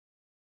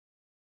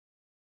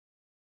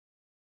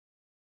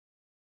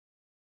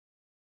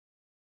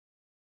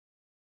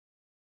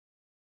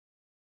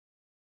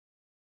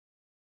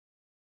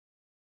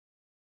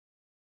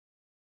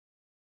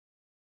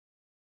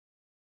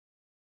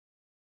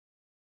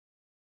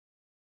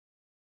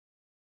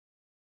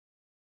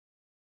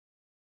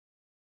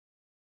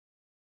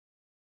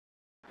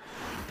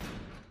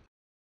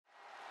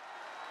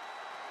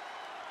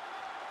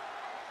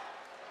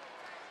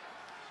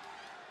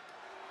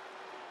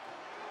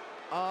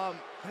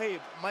Hey,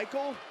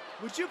 Michael,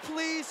 would you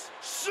please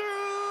shoot?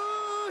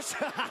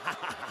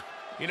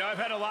 You know, I've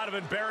had a lot of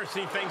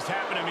embarrassing things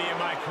happen to me in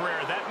my career.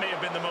 That may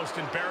have been the most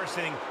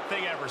embarrassing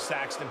thing ever,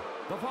 Saxton.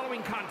 The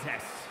following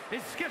contest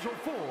is scheduled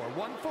for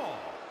one fall.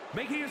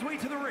 Making his way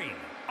to the ring,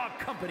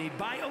 accompanied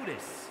by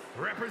Otis,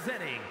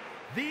 representing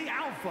the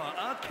Alpha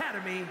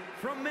Academy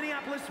from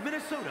Minneapolis,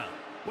 Minnesota,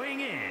 weighing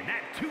in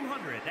at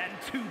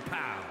 202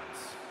 pounds,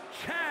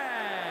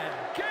 Chad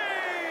Gable!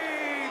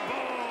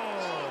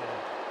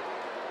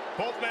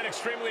 Both men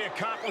extremely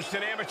accomplished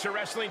in amateur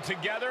wrestling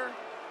together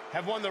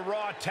have won the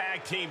Raw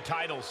Tag Team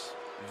titles.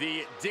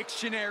 The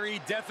dictionary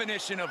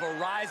definition of a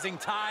rising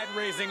tide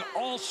raising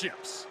all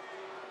ships.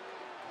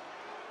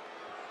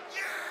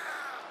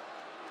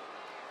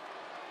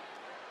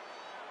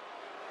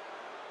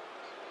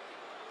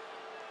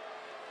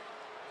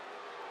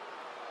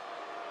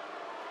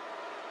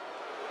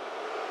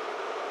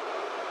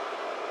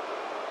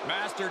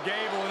 Master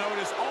Gable and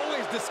Otis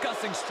always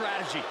discussing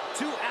strategy.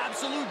 Two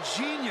absolute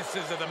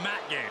geniuses of the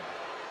mat game.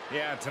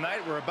 Yeah,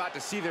 tonight we're about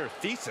to see their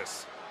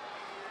thesis.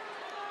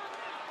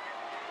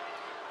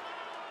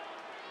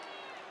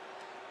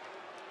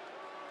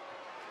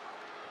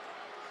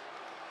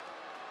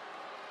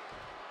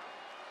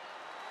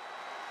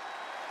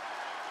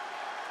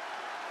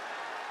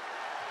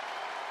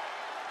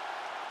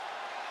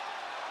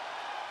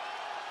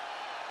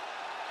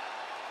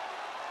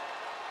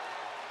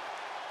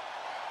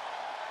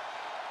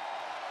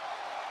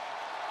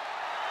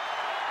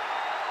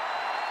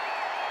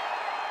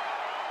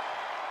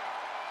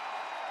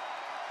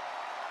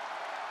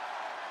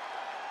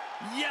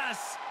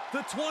 Yes,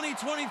 the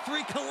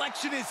 2023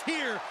 collection is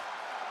here,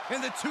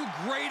 and the two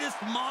greatest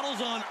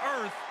models on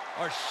earth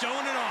are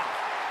showing it off.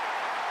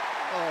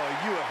 Oh,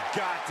 you have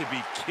got to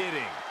be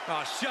kidding.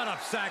 Oh, shut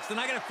up, Saxton.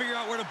 I got to figure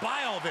out where to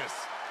buy all this.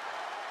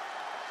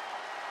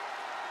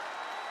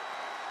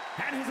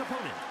 And his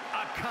opponent,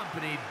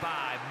 accompanied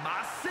by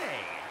Mansoor,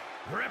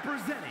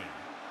 representing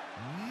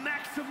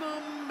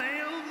Maximum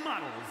Male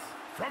Models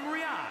from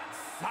Riyadh,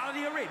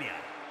 Saudi Arabia,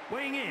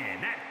 weighing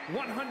in at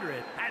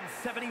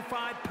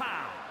 175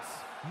 pounds,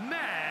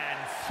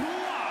 Mansoor.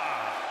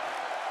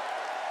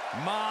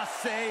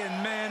 Mansoor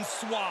and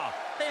Mansoor.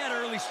 They had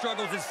early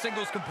struggles as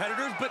singles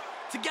competitors, but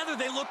together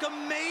they look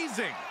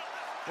amazing.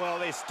 Well,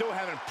 they still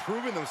haven't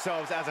proven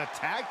themselves as a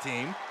tag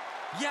team.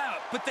 Yeah,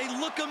 but they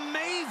look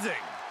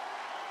amazing.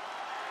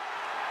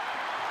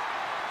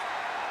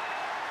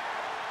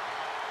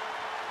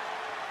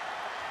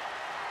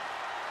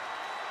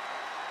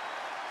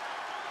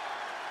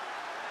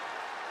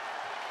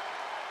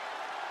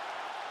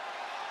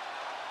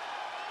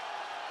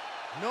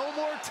 No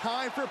more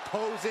time for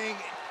posing.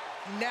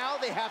 Now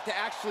they have to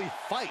actually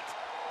fight.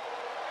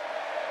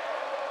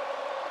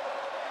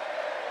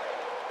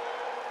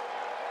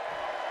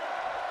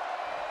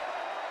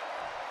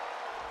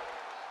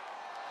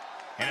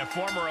 And a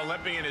former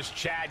Olympian is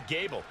Chad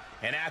Gable,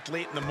 an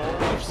athlete in the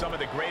mold of some of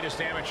the greatest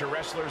amateur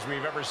wrestlers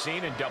we've ever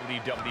seen in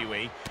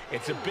WWE.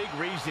 It's a big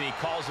reason he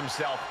calls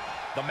himself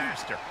the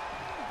Master.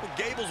 Well,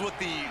 Gable's what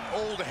the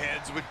old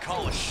heads would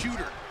call a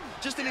shooter.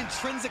 Just an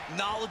intrinsic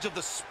knowledge of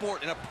the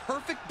sport and a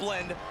perfect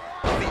blend of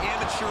the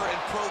amateur and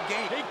pro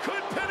game. He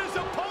could pin his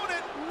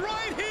opponent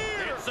right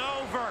here. It's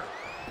over.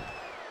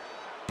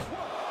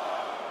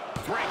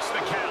 Breaks the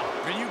count.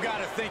 And you got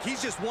to think he's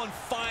just one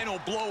final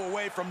blow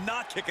away from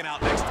not kicking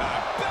out next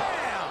time.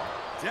 Bam!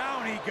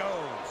 Down he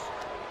goes.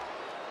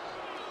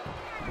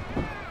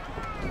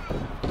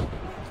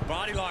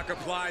 Body lock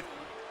applied,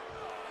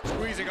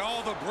 squeezing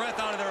all the breath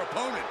out of their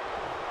opponent.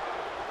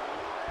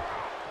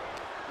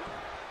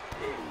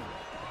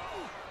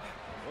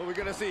 What are we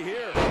gonna see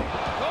here?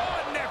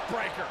 Oh, neck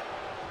breaker.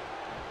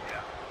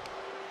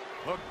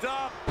 Hooked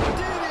up.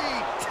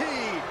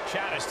 DDT!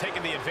 Chad has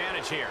taken the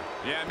advantage here.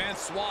 Yeah,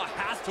 Mansoor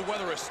has to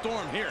weather a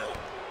storm here.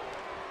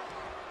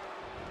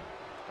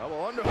 Double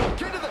underhook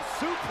into the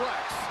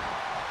suplex.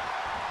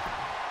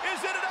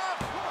 Is it enough?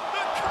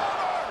 The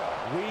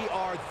cover! We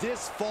are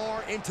this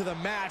far into the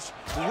match.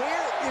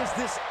 Where is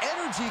this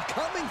energy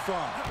coming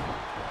from?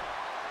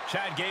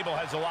 Chad Gable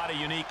has a lot of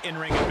unique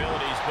in-ring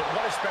abilities, but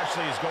what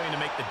especially is going to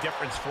make the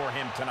difference for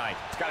him tonight?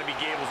 It's got to be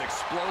Gable's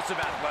explosive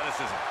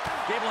athleticism.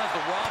 Gable has the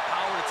raw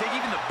power to take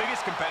even the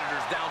biggest competitors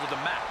down to the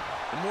mat.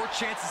 The more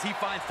chances he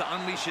finds to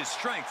unleash his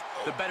strength,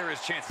 the better his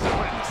chances of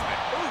winning this thing.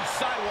 Ooh,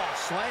 sidewalk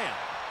slam.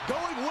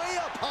 Going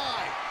way up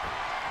high.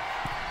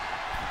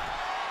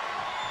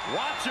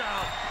 Watch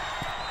out.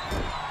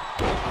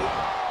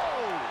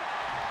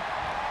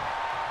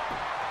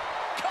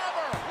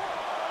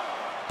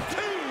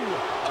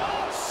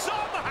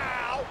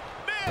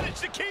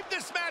 To keep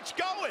this match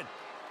going.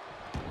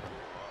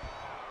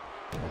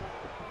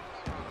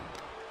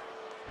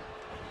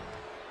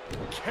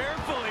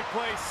 Carefully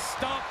placed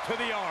stomp to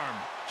the arm.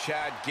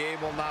 Chad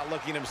Gable not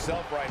looking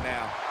himself right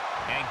now.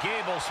 And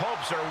Gable's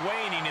hopes are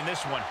waning in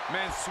this one.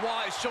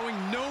 Mansoor is showing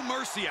no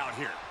mercy out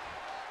here.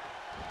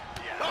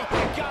 Oh,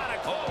 my God, a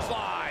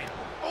clothesline.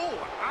 Oh,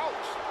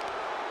 ouch.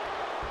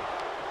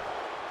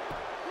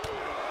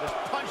 Just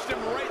punched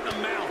him right in the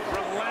mouth.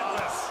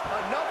 Relentless. A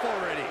enough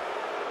already.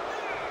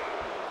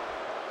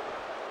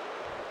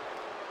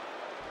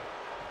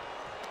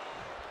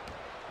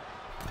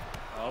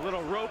 A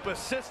little rope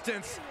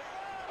assistance,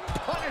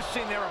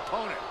 punishing their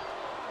opponent.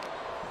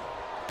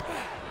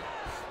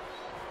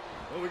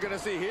 What are we going to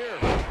see here?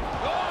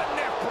 Oh,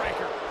 neck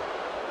breaker.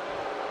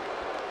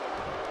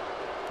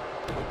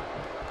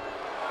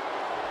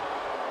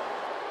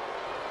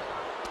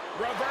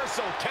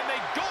 Reversal. Can they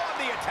go on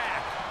the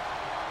attack?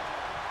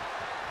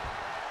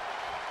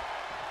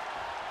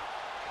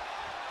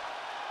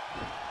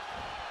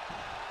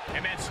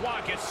 And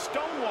Mansoor gets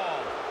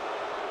stonewalled.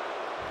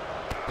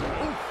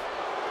 Oof.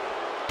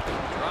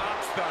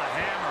 Drops the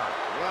hammer.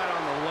 Right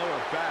on the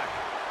lower back.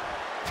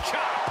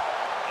 Chop.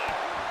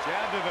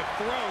 Jab to the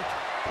throat.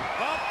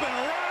 Up and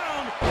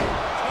around.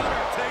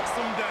 Cutter takes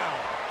him down.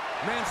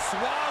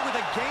 Mansoor with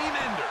a game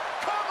ender.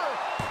 Cover.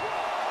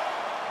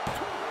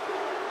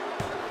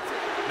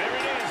 There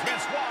it is.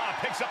 Mansoor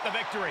picks up the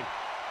victory.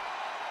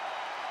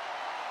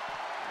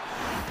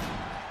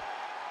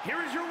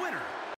 Here is your winner,